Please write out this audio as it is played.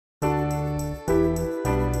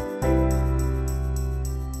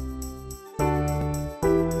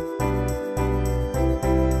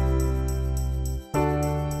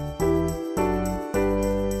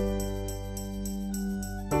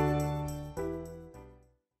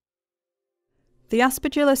The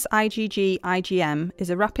Aspergillus IgG-IgM is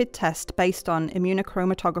a rapid test based on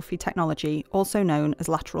immunochromatography technology, also known as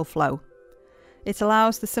lateral flow. It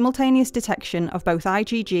allows the simultaneous detection of both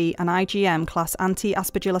IgG and IgM class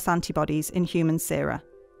anti-Aspergillus antibodies in human sera.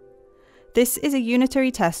 This is a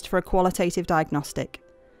unitary test for a qualitative diagnostic.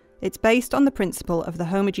 It's based on the principle of the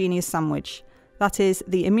homogeneous sandwich, that is,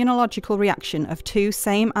 the immunological reaction of two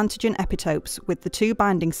same antigen epitopes with the two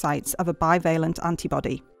binding sites of a bivalent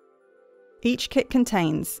antibody. Each kit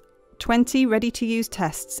contains 20 ready-to-use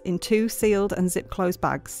tests in 2 sealed and zip-closed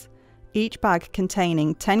bags, each bag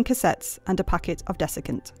containing 10 cassettes and a packet of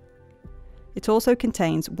desiccant. It also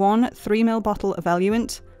contains 1 3ml bottle of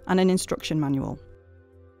eluent and an instruction manual.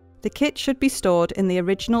 The kit should be stored in the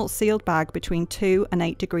original sealed bag between 2 and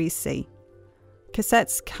 8 degrees C.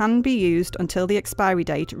 Cassettes can be used until the expiry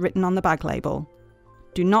date written on the bag label.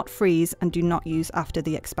 Do not freeze and do not use after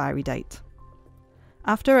the expiry date.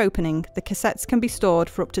 After opening, the cassettes can be stored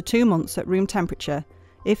for up to 2 months at room temperature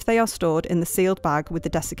if they are stored in the sealed bag with the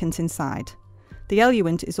desiccant inside. The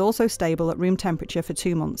eluent is also stable at room temperature for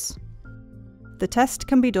 2 months. The test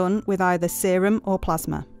can be done with either serum or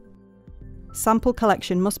plasma. Sample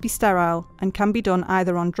collection must be sterile and can be done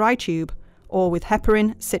either on dry tube or with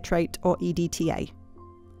heparin, citrate or EDTA.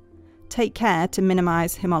 Take care to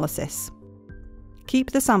minimise hemolysis. Keep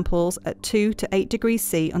the samples at 2 to 8 degrees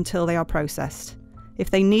C until they are processed. If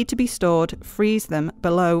they need to be stored, freeze them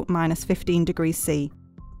below -15 degrees C.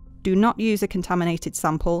 Do not use a contaminated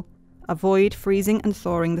sample. Avoid freezing and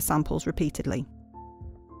thawing the samples repeatedly.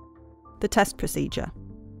 The test procedure.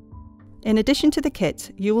 In addition to the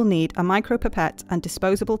kit, you will need a micropipette and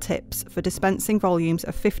disposable tips for dispensing volumes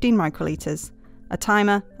of 15 microliters, a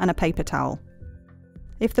timer and a paper towel.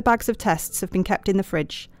 If the bags of tests have been kept in the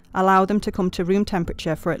fridge, allow them to come to room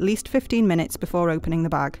temperature for at least 15 minutes before opening the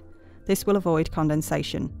bag. This will avoid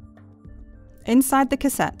condensation. Inside the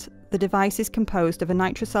cassette, the device is composed of a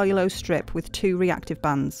nitrocellulose strip with 2 reactive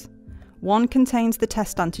bands. One contains the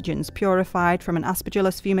test antigens purified from an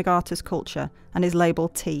Aspergillus fumigatus culture and is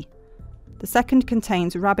labelled T. The second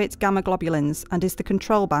contains rabbit gamma globulins and is the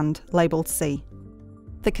control band, labelled C.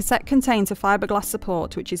 The cassette contains a fiberglass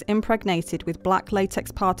support which is impregnated with black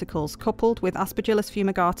latex particles coupled with Aspergillus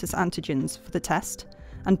fumigatus antigens for the test,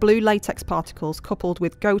 and blue latex particles coupled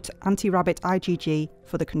with goat anti-rabbit IgG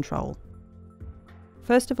for the control.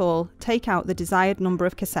 First of all, take out the desired number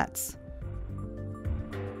of cassettes.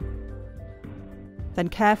 Then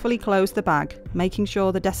carefully close the bag, making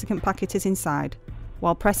sure the desiccant packet is inside,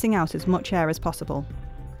 while pressing out as much air as possible.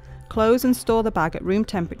 Close and store the bag at room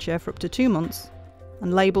temperature for up to 2 months,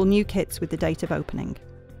 and label new kits with the date of opening.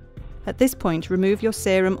 At this point, remove your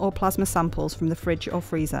serum or plasma samples from the fridge or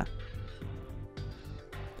freezer.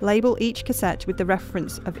 Label each cassette with the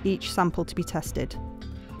reference of each sample to be tested.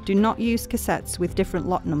 Do not use cassettes with different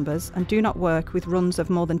lot numbers and do not work with runs of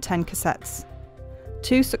more than 10 cassettes.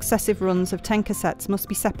 2 successive runs of 10 cassettes must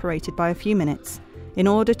be separated by a few minutes in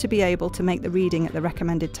order to be able to make the reading at the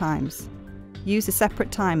recommended times. Use a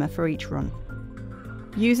separate timer for each run.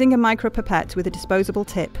 Using a micropipette with a disposable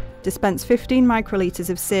tip, dispense 15 microliters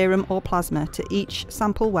of serum or plasma to each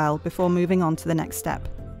sample well before moving on to the next step.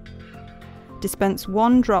 Dispense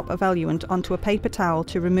 1 drop of eluent onto a paper towel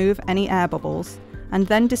to remove any air bubbles, and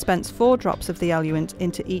then dispense 4 drops of the eluent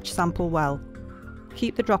into each sample well.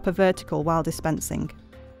 Keep the dropper vertical while dispensing.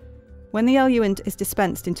 When the eluent is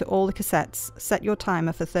dispensed into all the cassettes, set your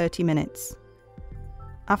timer for 30 minutes.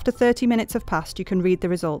 After 30 minutes have passed, you can read the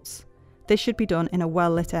results. This should be done in a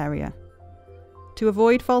well-lit area. To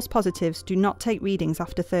avoid false positives, do not take readings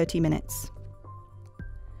after 30 minutes.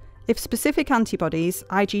 If specific antibodies,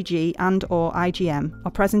 IgG and/or IgM,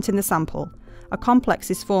 are present in the sample, a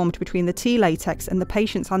complex is formed between the T latex and the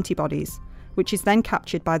patient's antibodies, which is then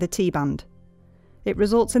captured by the T band. It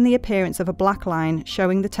results in the appearance of a black line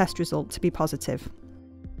showing the test result to be positive.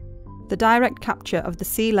 The direct capture of the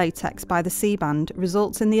C latex by the C band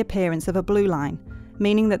results in the appearance of a blue line,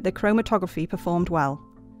 meaning that the chromatography performed well.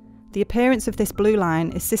 The appearance of this blue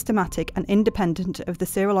line is systematic and independent of the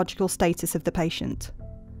serological status of the patient.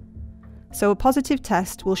 So a positive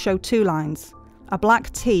test will show 2 lines, a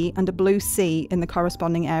black T and a blue C in the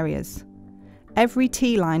corresponding areas. Every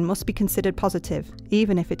T line must be considered positive,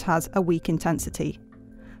 even if it has a weak intensity.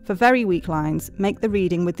 For very weak lines, make the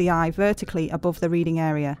reading with the eye vertically above the reading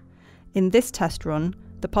area. In this test run,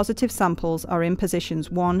 the positive samples are in positions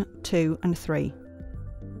 1, 2 and 3.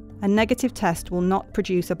 A negative test will not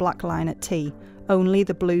produce a black line at T, only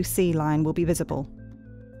the blue C line will be visible.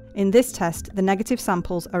 In this test, the negative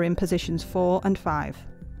samples are in positions 4 and 5.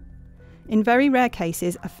 In very rare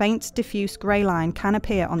cases, a faint diffuse grey line can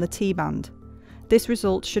appear on the T band. This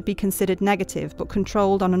result should be considered negative but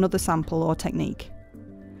controlled on another sample or technique.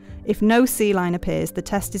 If no C line appears, the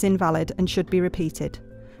test is invalid and should be repeated.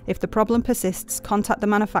 If the problem persists, contact the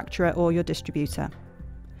manufacturer or your distributor.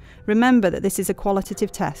 Remember that this is a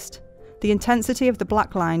qualitative test. The intensity of the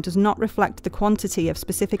black line does not reflect the quantity of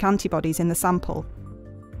specific antibodies in the sample.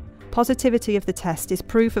 Positivity of the test is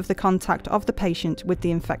proof of the contact of the patient with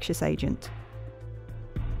the infectious agent.